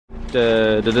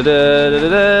Oh,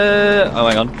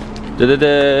 hang on.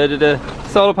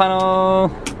 Solar panel.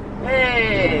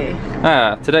 Hey!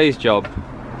 Ah, today's job.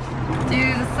 Do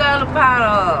the solar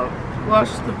panel.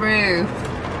 Wash the roof.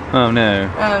 Oh no.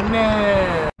 Oh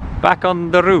no. Back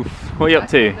on the roof. What are you up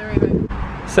to?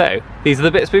 So, these are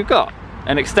the bits we've got.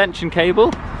 An extension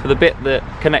cable for the bit that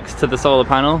connects to the solar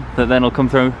panel that then will come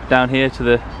through down here to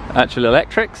the actual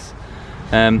electrics.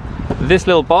 This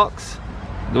little box,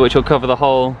 which will cover the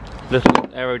whole little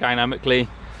aerodynamically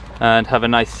and have a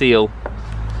nice seal,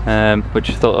 which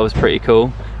I thought was pretty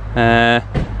cool.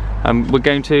 And we're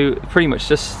going to pretty much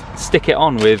just stick it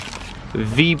on with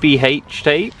VBH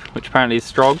tape, which apparently is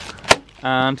strong,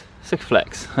 and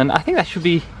Sikaflex, and I think that should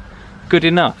be good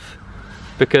enough,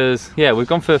 because yeah, we've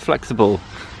gone for flexible,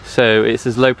 so it's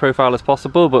as low profile as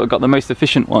possible, but we've got the most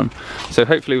efficient one, so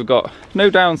hopefully we've got no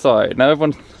downside. Now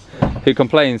everyone who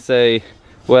complains say,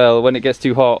 well, when it gets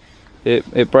too hot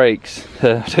it breaks. I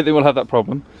don't think we'll have that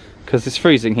problem because it's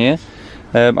freezing here.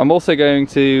 I'm also going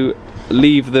to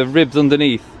leave the ribs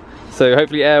underneath, so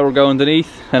hopefully air will go underneath,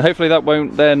 and hopefully that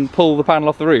won't then pull the panel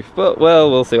off the roof, but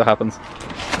well, we'll see what happens.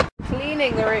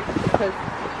 Cleaning the roof because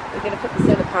we're going to put the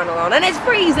solar panel on, and it's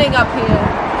freezing up here.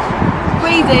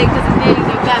 Freezing because it's nearly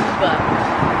November.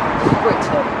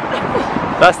 Britain.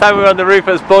 Last time we were on the roof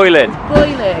it was boiling. It's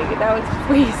boiling, and now it's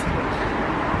freezing.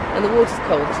 And the water's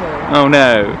cold too. Oh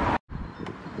no.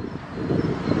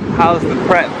 How's the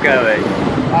prep going?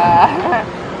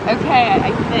 Okay,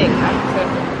 I think I have to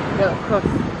go across the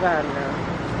van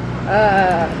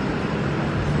now.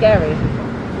 Scary.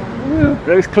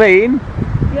 Looks clean.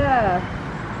 Yeah,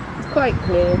 it's quite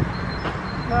clean.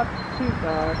 Not too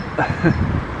bad.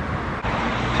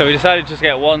 So we decided to just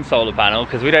get one solar panel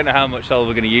because we don't know how much solar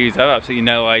we're going to use. I have absolutely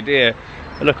no idea.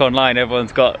 I look online,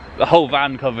 everyone's got the whole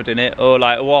van covered in it, or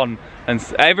like one, and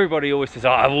everybody always says,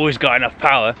 oh, I've always got enough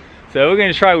power. So we're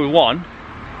going to try with one,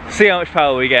 see how much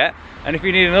power we get, and if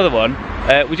we need another one,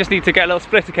 we just need to get a little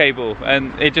splitter cable,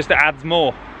 and it just adds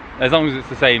more, as long as it's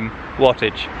the same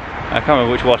wattage. I can't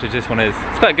remember which wattage this one is.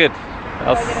 It's quite good.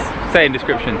 I'll say in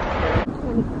description.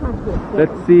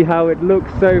 Let's see how it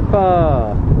looks so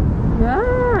far.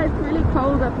 Yeah, it's really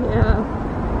cold up here.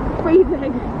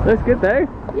 Freezing. Looks good though.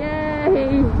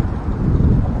 Yay!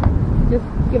 Just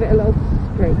give it a little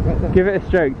stroke right there. Give it a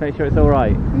stroke to make sure it's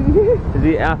alright. Is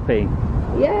he happy?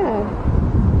 Yeah.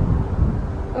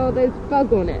 Oh, there's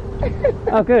bug on it.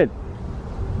 Oh good.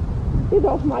 Get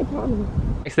off my panel.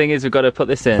 Next thing is we've got to put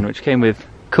this in, which came with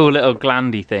cool little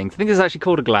glandy things. I think this is actually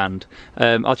called a gland.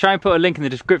 I'll try and put a link in the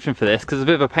description for this because it's a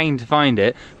bit of a pain to find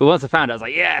it, but once I found it I was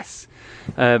like, yes!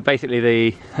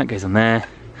 Basically that goes on there,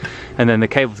 and then the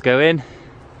cables go in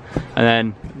and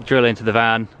then drill into the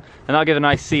van, and that'll give a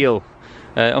nice seal.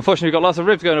 Unfortunately we've got lots of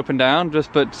ribs going up and down,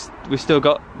 but we've still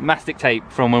got mastic tape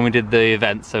from when we did the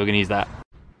event, so we're going to use that.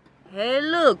 Hey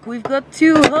look, we've got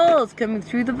two holes coming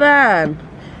through the van.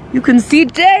 You can see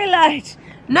daylight!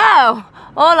 Now,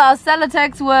 all our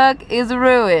Celotex work is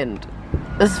ruined.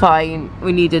 It's fine,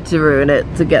 we needed to ruin it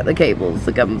to get the cables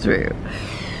to come through.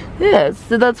 Yes,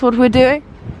 so that's what we're doing.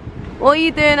 What are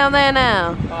you doing out there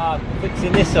now?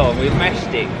 Fixing this on with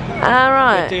mastic.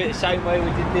 Alright. We do it the same way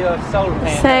we did the solar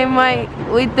panel. Same way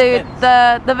we do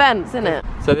the vents, innit?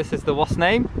 So this is the WAS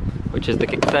name, which is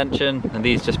the extension, and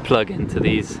these just plug into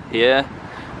these here.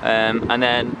 And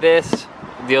then this,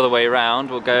 the other way around,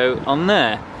 will go on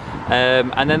there.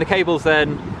 And then the cables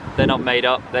then, they're not made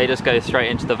up, they just go straight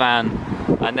into the van.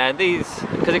 And then these,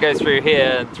 because it goes through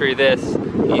here and through this,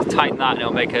 you tighten that and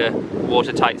it'll make a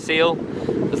watertight seal,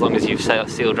 as long as you've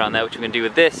sealed around there, which we're going to do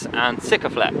with this and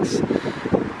Sikaflex.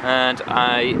 And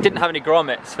I didn't have any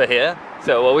grommets for here,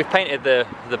 so well, we've painted the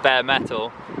bare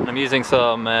metal, and I'm using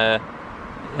some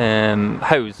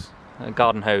hose, a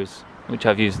garden hose, which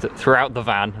I've used throughout the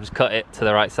van. I've just cut it to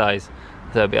the right size,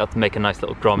 so I'll be able to make a nice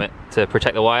little grommet to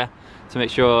protect the wire, to make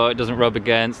sure it doesn't rub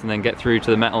against and then get through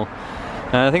to the metal.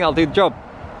 And I think I'll do the job.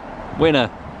 Winner.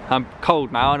 I'm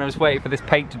cold now and I'm just waiting for this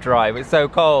paint to dry, but it's so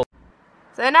cold.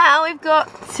 So now we've got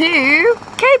two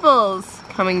cables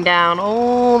coming down,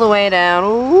 all the way down,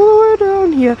 all the way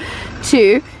down here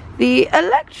to the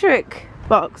electric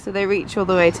box. So they reach all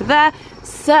the way to there.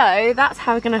 So that's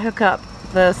how we're going to hook up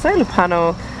the solar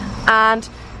panel. And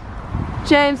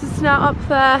James is now up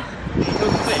there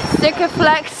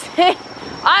Sikaflexing.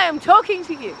 I am talking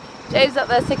to you. James up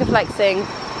there Sikaflexing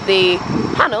the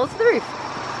panel to the roof.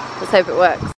 Let's hope it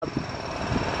works.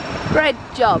 Great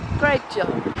job, great job.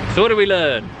 So what did we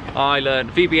learn? I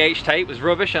learned VBH tape was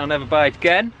rubbish and I'll never buy it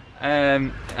again.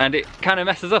 And it kind of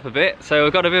messes up a bit, so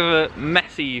we've got a bit of a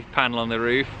messy panel on the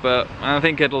roof, but I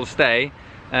think it'll stay.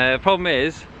 Problem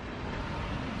is,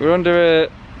 we're under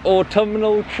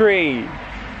autumnal tree.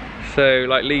 So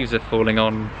like leaves are falling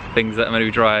on things that are going to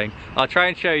be drying. I'll try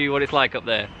and show you what it's like up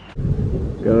there.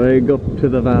 Going up to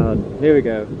the van. Here we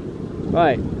go.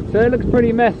 Right, so it looks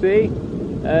pretty messy.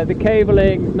 The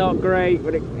cabling's not great,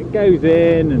 but it goes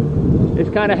in and it's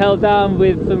kind of held down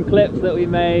with some clips that we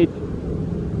made.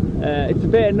 It's a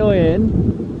bit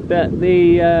annoying that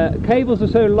the cables are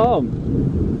so long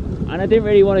and I didn't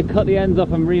really want to cut the ends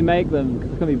off and remake them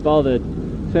because I couldn't be bothered.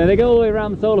 So they go all the way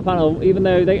around the solar panel, even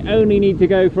though they only need to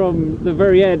go from the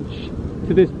very edge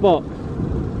to this box.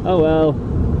 Oh well,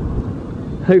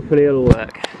 hopefully it'll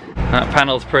work. That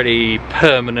panel's pretty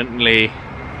permanently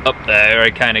up there, I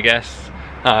kind of guess.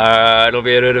 It'll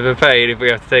be a bit of a pain if we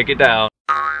have to take it down.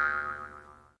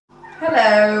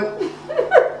 Hello.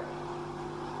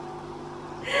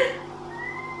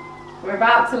 We're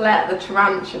about to let the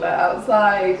tarantula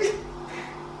outside.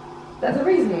 There's a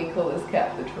reason we call this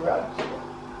cat the tarantula.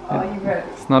 Are you ready?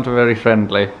 It's not very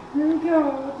friendly. Oh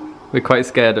God. We're quite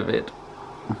scared of it.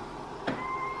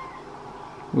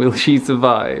 Will she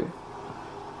survive?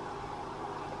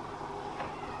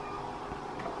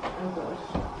 Oh gosh.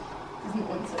 Doesn't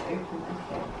want to open.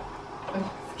 Okay. I'm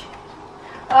scared.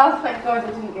 Oh thank God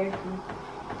it didn't go through.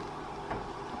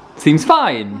 Seems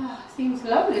fine. Oh, seems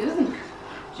lovely, doesn't it?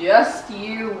 Just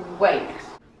you wait.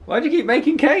 Why do you keep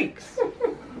making cakes?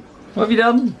 What have you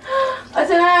done? I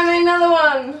don't know, I made another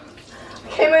one. I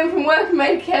came home from work and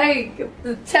made a cake at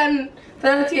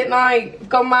 10:30 at night. I've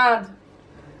gone mad.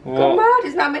 What? Gone mad,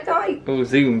 it's now midnight. Oh,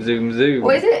 zoom, zoom, zoom.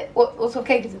 What is it? What sort of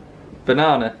cake is it?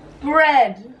 Banana.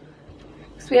 Bread.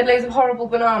 So we had loads of horrible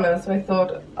bananas, so I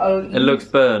thought I'll It looks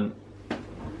burnt.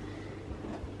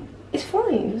 It's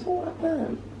fine, it's all that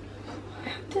burnt.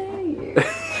 How dare you?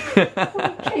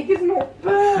 Cake is not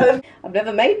burnt. I've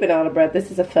never made banana bread,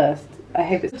 this is a first. I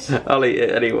hope it's... I'll eat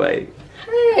it anyway.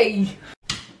 Hey!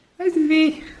 Hi,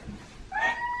 Stevie.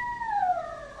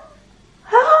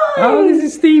 Hi! Oh, this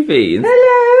is Stevie.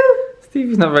 Hello!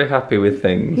 Stevie's not very happy with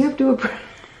things. You have to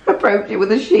approach it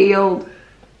with a shield.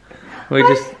 We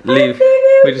just leave.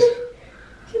 We just.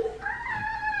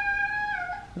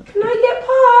 Can I get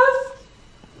past?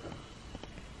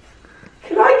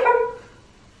 Can I come?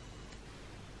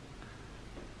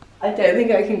 I don't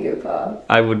think I can go past.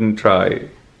 I wouldn't try.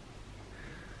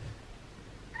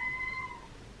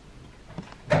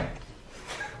 Go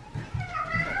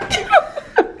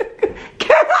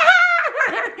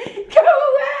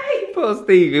away! Poor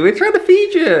Stevie, we're trying to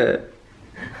feed you.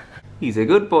 He's a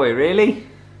good boy, really.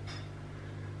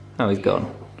 Oh, he's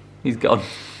gone. He's gone.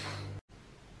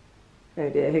 Oh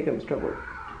dear, here comes trouble.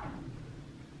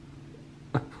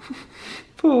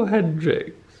 Poor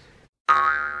Hendrix.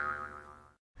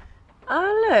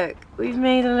 Oh look, we've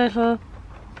made a little,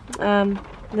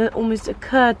 almost a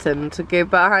curtain to go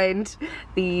behind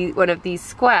one of these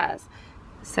squares.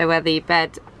 So where the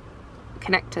bed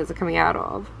connectors are coming out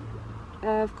of,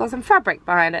 I've got some fabric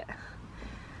behind it.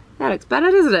 That looks better,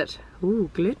 doesn't it?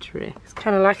 Ooh, glittery. It's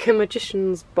kind of like a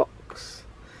magician's box.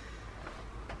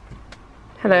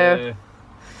 Hello.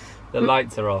 The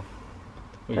lights are off.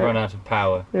 We've run out of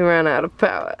power. We ran out of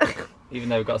power. Even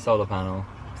though we've got a solar panel,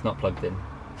 it's not plugged in.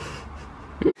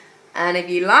 And if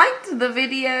you liked the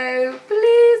video,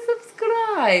 please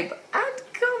subscribe and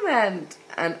comment.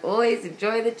 And always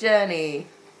enjoy the journey.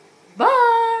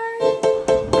 Bye!